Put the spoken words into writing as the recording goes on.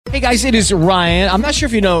Hey guys, it is Ryan. I'm not sure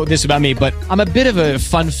if you know this about me, but I'm a bit of a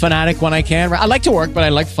fun fanatic when I can. I like to work, but I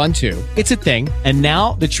like fun too. It's a thing. And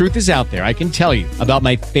now the truth is out there. I can tell you about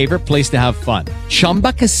my favorite place to have fun.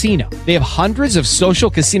 Chumba Casino. They have hundreds of social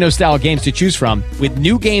casino style games to choose from with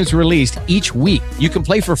new games released each week. You can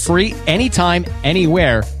play for free anytime,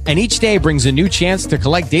 anywhere. And each day brings a new chance to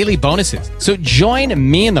collect daily bonuses. So join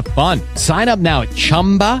me in the fun. Sign up now at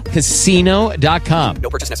ChumbaCasino.com. No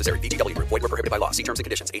purchase necessary. VGW. Void where prohibited by law. See terms and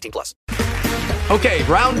conditions. 18+. Okay,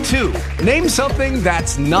 round two. Name something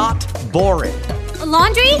that's not boring. A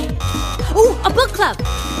laundry? Ooh, a book club.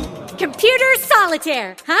 Computer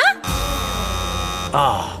solitaire, huh?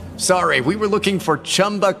 Ah, sorry. We were looking for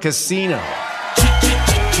Chumba Casino.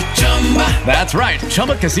 That's right.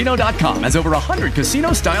 ChumbaCasino.com has over 100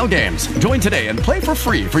 casino-style games. Join today and play for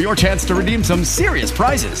free for your chance to redeem some serious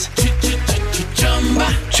prizes.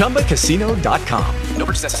 ChumbaCasino.com. No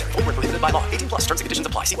purchase necessary. Void where prohibited by law. 18+. Terms and conditions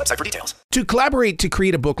apply. See website for details. To collaborate to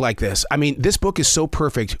create a book like this, I mean, this book is so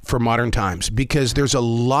perfect for modern times because there's a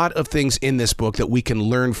lot of things in this book that we can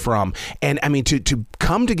learn from. And I mean, to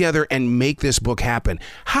come together and make this book happen,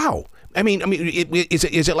 how? I mean, is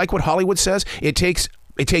it like what Hollywood says? It takes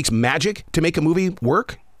magic to make a movie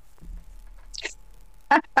work?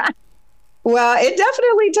 Well, it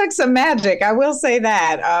definitely took some magic. I will say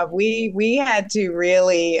that we had to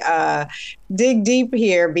really dig deep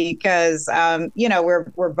here because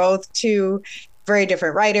we're both two very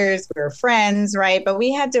different writers. We're friends, right? But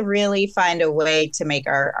we had to really find a way to make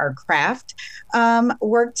our craft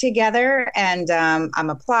work together. And I'm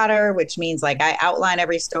a plotter, which means like I outline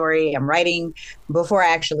every story. I'm writing before I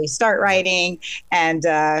actually start writing. And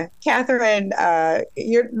Catherine,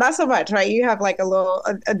 you're not so much, right? You have like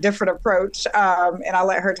a different approach. And I'll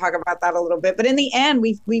let her talk about that a little bit. But in the end,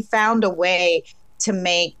 we found a way to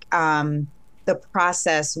make the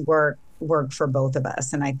process work for both of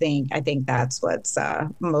us. And I think that's what's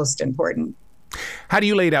most important. How do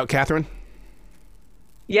you lay it out, Catherine?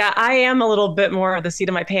 Yeah, I am a little bit more of the seat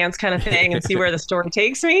of my pants kind of thing and see where the story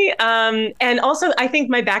takes me. And also, I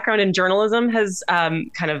think my background in journalism has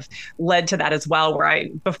kind of led to that as well, where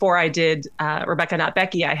before I did Rebecca, Not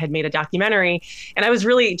Becky, I had made a documentary and I was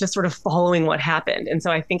really just sort of following what happened. And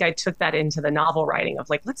so I think I took that into the novel writing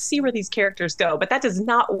of like, let's see where these characters go. But that does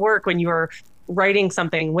not work when you're writing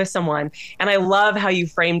something with someone. And I love how you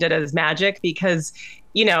framed it as magic because,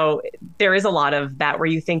 you know, there is a lot of that where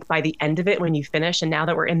you think by the end of it, when you finish, and now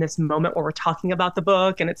that we're in this moment where we're talking about the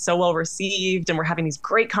book and it's so well received and we're having these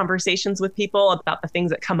great conversations with people about the things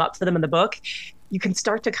that come up for them in the book, you can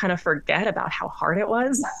start to kind of forget about how hard it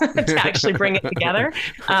was to actually bring it together.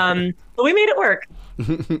 But we made it work.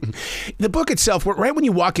 The book itself, right when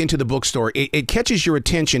you walk into the bookstore, it catches your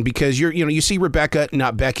attention because you see Rebecca,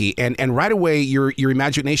 Not Becky, and right away your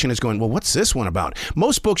imagination is going, well, what's this one about?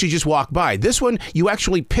 Most books you just walk by. This one you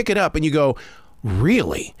actually pick it up and you go,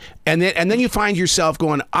 really? And then you find yourself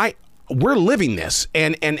going, we're living this,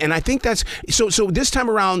 and I think that's so this time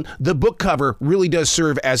around the book cover really does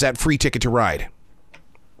serve as that free ticket to ride.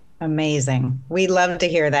 Amazing. We love to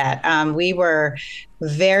hear that. We were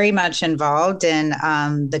very much involved in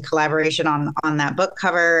the collaboration on that book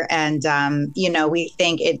cover. And, we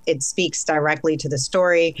think it speaks directly to the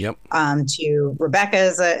story. Yep. To Rebecca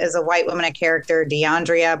as a white woman, a character,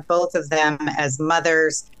 DeAndrea, both of them as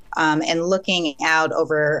mothers. And looking out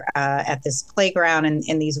over at this playground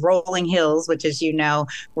in these rolling hills, which, as you know,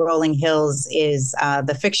 Rolling Hills is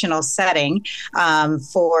the fictional setting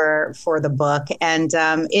for the book, and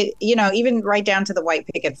even right down to the white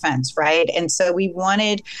picket fence, right? And so we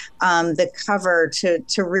wanted the cover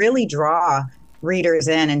to really draw readers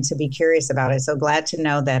in and to be curious about it. So glad to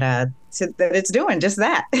know that it's doing just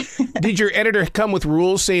that. Did your editor come with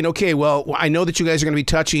rules saying, okay, well, I know that you guys are going to be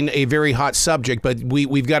touching a very hot subject, but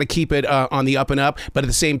we've got to keep it on the up and up. But at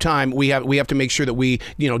the same time, we have to make sure that we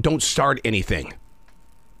don't start anything.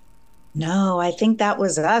 No, I think that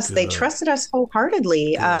was us. They trusted us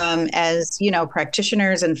wholeheartedly as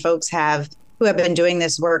practitioners and folks who have been doing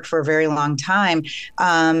this work for a very long time.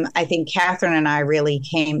 I think Catherine and I really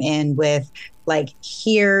came in with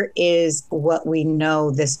here is what we know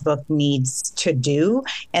this book needs to do.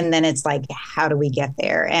 And then it's like, how do we get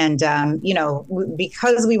there? And,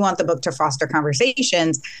 because we want the book to foster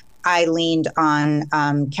conversations, I leaned on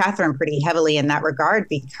Catherine pretty heavily in that regard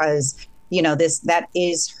because, that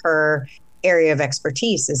is her area of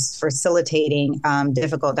expertise, is facilitating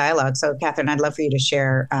difficult dialogue. So Catherine, I'd love for you to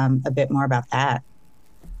share a bit more about that.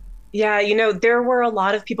 Yeah, there were a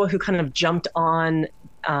lot of people who kind of jumped on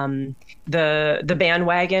the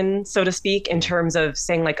bandwagon, so to speak, in terms of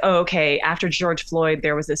saying like, oh, okay, after George Floyd,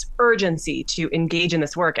 there was this urgency to engage in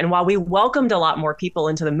this work. And while we welcomed a lot more people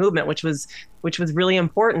into the movement, which was really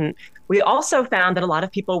important, we also found that a lot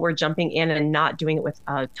of people were jumping in and not doing it with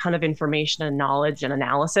a ton of information and knowledge and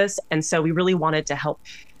analysis. And so we really wanted to help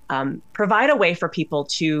provide a way for people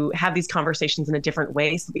to have these conversations in a different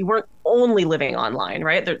way. So we weren't only living online,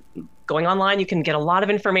 right? Going online, you can get a lot of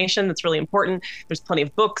information that's really important. There's plenty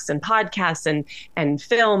of books and podcasts and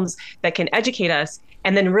films that can educate us.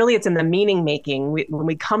 And then really it's in the meaning making when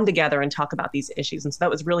we come together and talk about these issues. And so that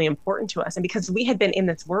was really important to us. And because we had been in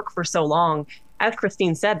this work for so long, as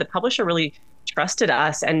Christine said, the publisher really trusted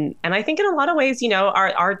us. And I think in a lot of ways,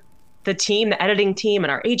 the team, the editing team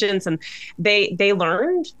and our agents, and they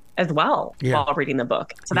learned as well while reading the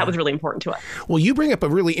book. So that was really important to us. Well, you bring up a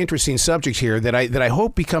really interesting subject here that I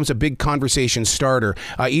hope becomes a big conversation starter,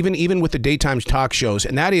 even with the daytime talk shows,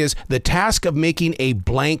 and that is the task of making a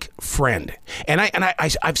blank friend. And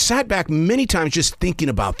I've sat back many times just thinking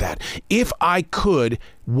about that. If I could,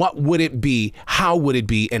 what would it be? How would it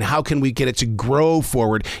be? And how can we get it to grow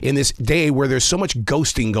forward in this day where there's so much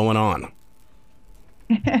ghosting going on?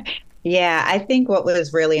 Yeah, I think what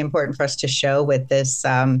was really important for us to show with this,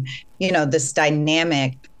 this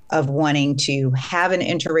dynamic of wanting to have an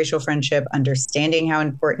interracial friendship, understanding how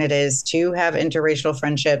important it is to have interracial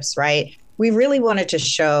friendships, right? We really wanted to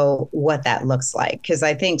show what that looks like, because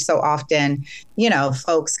I think so often,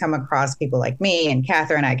 folks come across people like me and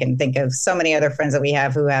Catherine. I can think of so many other friends that we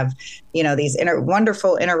have who have, these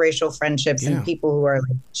wonderful interracial friendships and people who are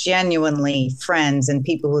like genuinely friends and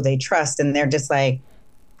people who they trust. And they're just like,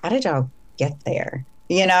 how did y'all get there?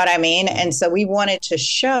 You know what I mean? And so we wanted to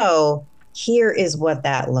show, here is what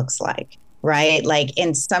that looks like, right? Like,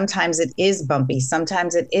 and sometimes it is bumpy.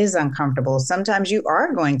 Sometimes it is uncomfortable. Sometimes you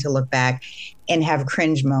are going to look back and have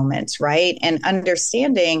cringe moments, right? And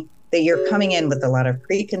understanding that you're coming in with a lot of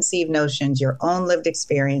preconceived notions, your own lived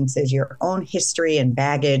experiences, your own history and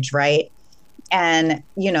baggage, right? And,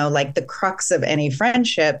 like the crux of any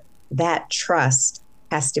friendship, that trust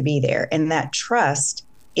has to be there. And that trust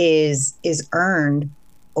is earned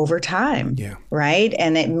over time, right?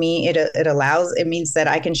 And it means that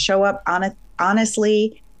I can show up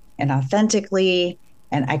honestly and authentically,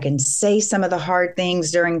 and I can say some of the hard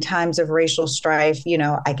things during times of racial strife.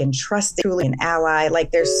 I can trust truly an ally.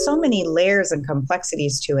 Like, there's so many layers and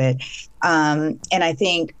complexities to it, and I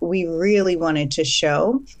think we really wanted to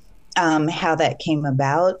show how that came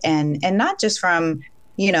about, and not just from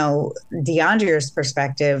DeAndrea's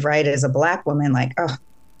perspective, right? As a Black woman, like, oh,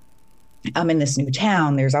 I'm in this new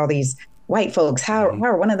town. There's all these white folks. How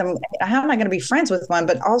are one of them? How am I going to be friends with one?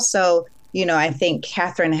 But also, I think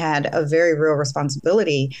Catherine had a very real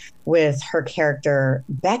responsibility with her character,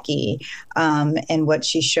 Becky, and what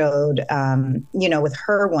she showed, with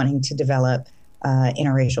her wanting to develop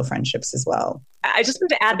interracial friendships as well. I just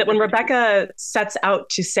want to add that when Rebecca sets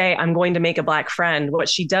out to say, I'm going to make a Black friend, what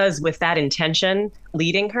she does with that intention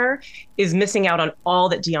leading her is missing out on all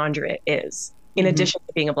that DeAndrea is. In addition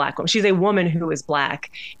to being a Black woman, she's a woman who is Black.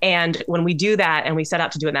 And when we do that and we set out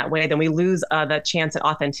to do it that way, then we lose the chance at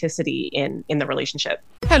authenticity in the relationship.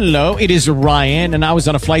 Hello, it is Ryan, and I was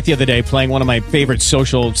on a flight the other day playing one of my favorite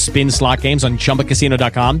social spin slot games on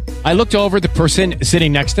ChumbaCasino.com. I looked over at the person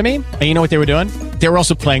sitting next to me, and you know what they were doing? They were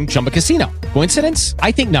also playing Chumba Casino. Coincidence?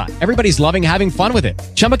 I think not. Everybody's loving having fun with it.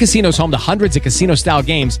 Chumba Casino is home to hundreds of casino-style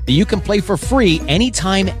games that you can play for free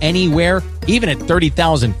anytime, anywhere, even at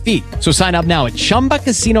 30,000 feet. So sign up now at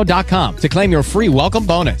ChumbaCasino.com to claim your free welcome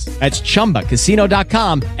bonus. That's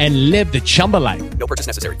ChumbaCasino.com and live the Chumba life. No purchase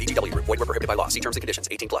necessary. VGW. Void where prohibited by law. See terms and conditions.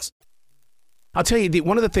 18+. I'll tell you,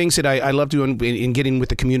 one of the things that I love doing in getting with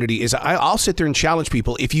the community is I'll sit there and challenge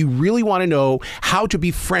people. If you really want to know how to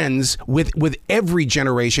be friends with every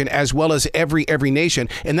generation as well as every nation,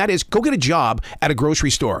 and that is, go get a job at a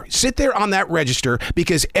grocery store. Sit there on that register,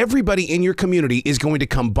 because everybody in your community is going to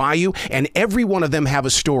come by you, and every one of them have a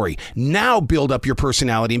story. Now build up your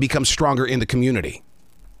personality and become stronger in the community.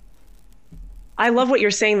 I love what you're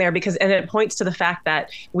saying there, because and it points to the fact that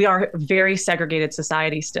we are a very segregated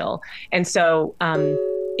society still. And so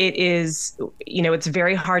it is, it's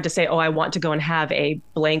very hard to say, oh, I want to go and have a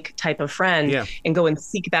blank type of friend and go and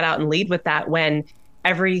seek that out and lead with that, when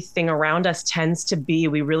everything around us tends to be,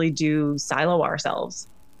 we really do silo ourselves.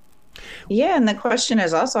 Yeah. And the question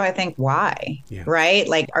is also, I think, why, right?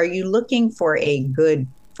 Like, are you looking for a good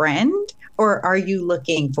friend, or are you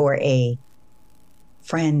looking for a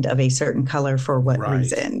friend of a certain color for what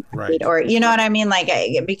reason? Right. Or, you know what I mean? Like,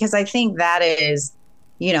 because I think that is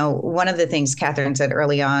one of the things Catherine said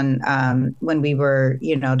early on when we were,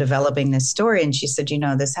 developing this story, and she said,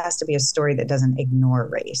 this has to be a story that doesn't ignore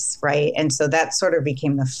race, right? And so that sort of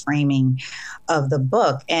became the framing of the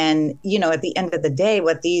book. And, at the end of the day,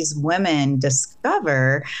 what these women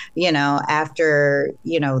discover, after,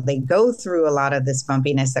 they go through a lot of this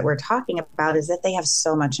bumpiness that we're talking about is that they have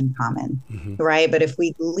so much in common, right? But if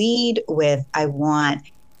we lead with, I want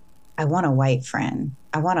a white friend,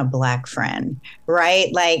 I want a Black friend,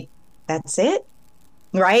 right? Like, that's it,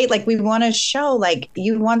 right? Like, we want to show, like,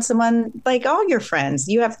 you want someone like all your friends.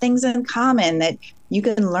 You have things in common that you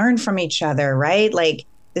can learn from each other, right? Like,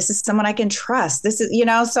 this is someone I can trust. This is,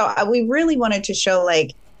 so we really wanted to show,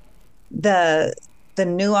 like, the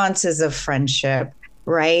nuances of friendship,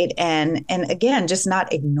 right? And again, just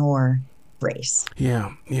not ignore race.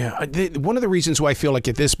 Yeah. One of the reasons why I feel like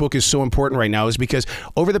this book is so important right now is because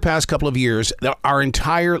over the past couple of years, our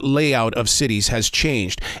entire layout of cities has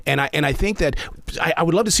changed. And I think that I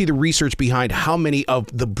would love to see the research behind how many of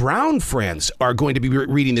the brown friends are going to be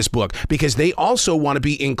reading this book, because they also want to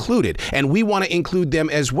be included. And we want to include them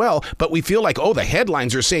as well. But we feel like, the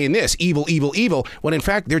headlines are saying this, evil, evil, evil, when in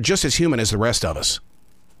fact, they're just as human as the rest of us.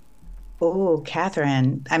 Oh,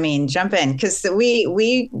 Catherine! I mean, jump in, because we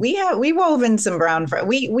wove in some brown.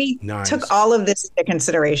 We Nice. took all of this into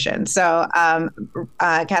consideration. So,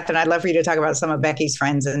 Catherine, I'd love for you to talk about some of Becky's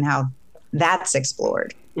friends and how that's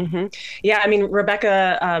explored. Mm-hmm. Yeah, I mean,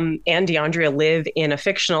 Rebecca and DeAndrea live in a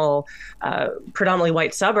fictional, predominantly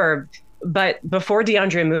white suburb. But before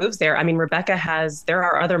DeAndrea moves there, I mean, there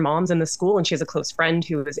are other moms in the school, and she has a close friend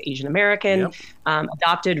who is Asian American,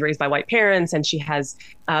 adopted, raised by white parents. And she has,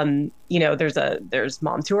 there's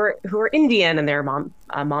moms who are Indian, and there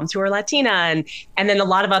are moms who are Latina, and then a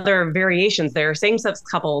lot of other variations. There are same-sex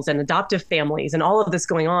couples and adoptive families and all of this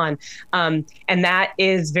going on. And that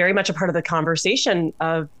is very much a part of the conversation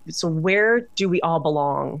of, so where do we all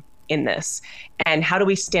belong in this, and how do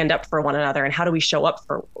we stand up for one another, and how do we show up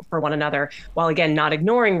for one another, while again not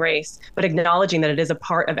ignoring race, but acknowledging that it is a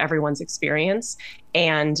part of everyone's experience,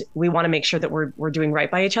 and we want to make sure that we're doing right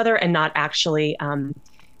by each other and not actually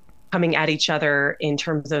coming at each other in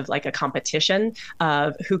terms of like a competition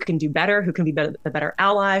of who can do better, who can be the better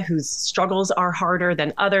ally, whose struggles are harder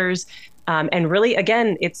than others, and really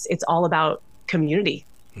again it's all about community.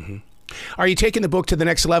 Mm-hmm. Are you taking the book to the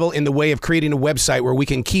next level in the way of creating a website where we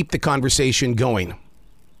can keep the conversation going?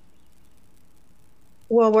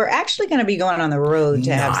 Well, we're actually going to be going on the road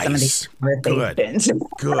to have some of these conversations.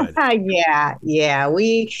 Good. Yeah.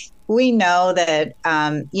 We know that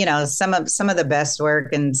some of the best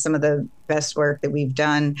work and some of the best work that we've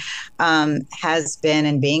done has been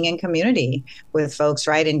in being in community with folks,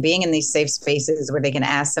 right? And being in these safe spaces where they can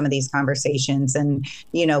ask some of these conversations, and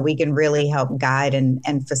we can really help guide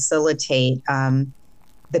and facilitate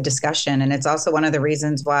the discussion. And it's also one of the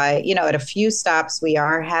reasons why, at a few stops we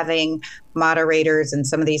are having moderators, and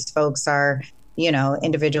some of these folks are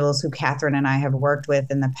individuals who Catherine and I have worked with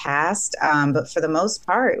in the past. But for the most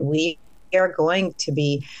part, we are going to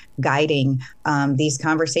be guiding these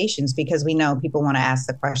conversations, because we know people want to ask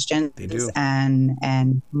the questions. They do.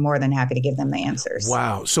 And more than happy to give them the answers.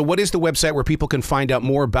 Wow. So what is the website where people can find out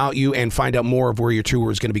more about you and find out more of where your tour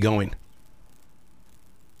is going to be going?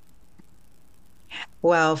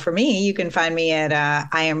 Well, for me, you can find me at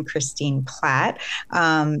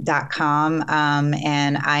IamChristinePlatt.com.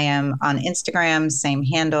 And I am on Instagram, same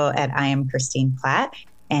handle at IamChristinePlatt.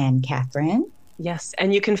 And Catherine? Yes.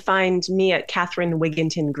 And you can find me at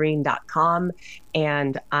CatherineWiggintonGreen.com.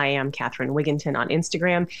 And I am Catherine Wigginton on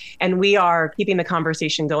Instagram. And we are keeping the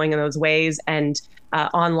conversation going in those ways and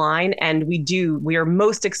online. And we are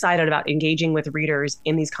most excited about engaging with readers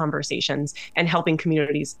in these conversations and helping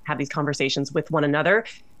communities have these conversations with one another,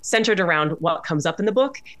 centered around what comes up in the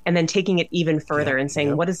book, and then taking it even further and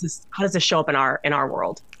saying, what is this? How does this show up in our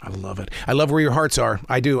world? I love it. I love where your hearts are.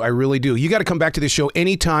 I do. I really do. You got to come back to this show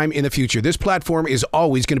anytime in the future. This platform is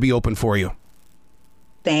always going to be open for you.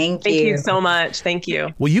 Thank you. Thank you so much. Thank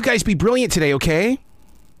you. Well, you guys be brilliant today, okay?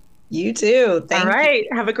 You too. All right.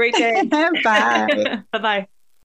 Have a great day. Bye. Bye-bye.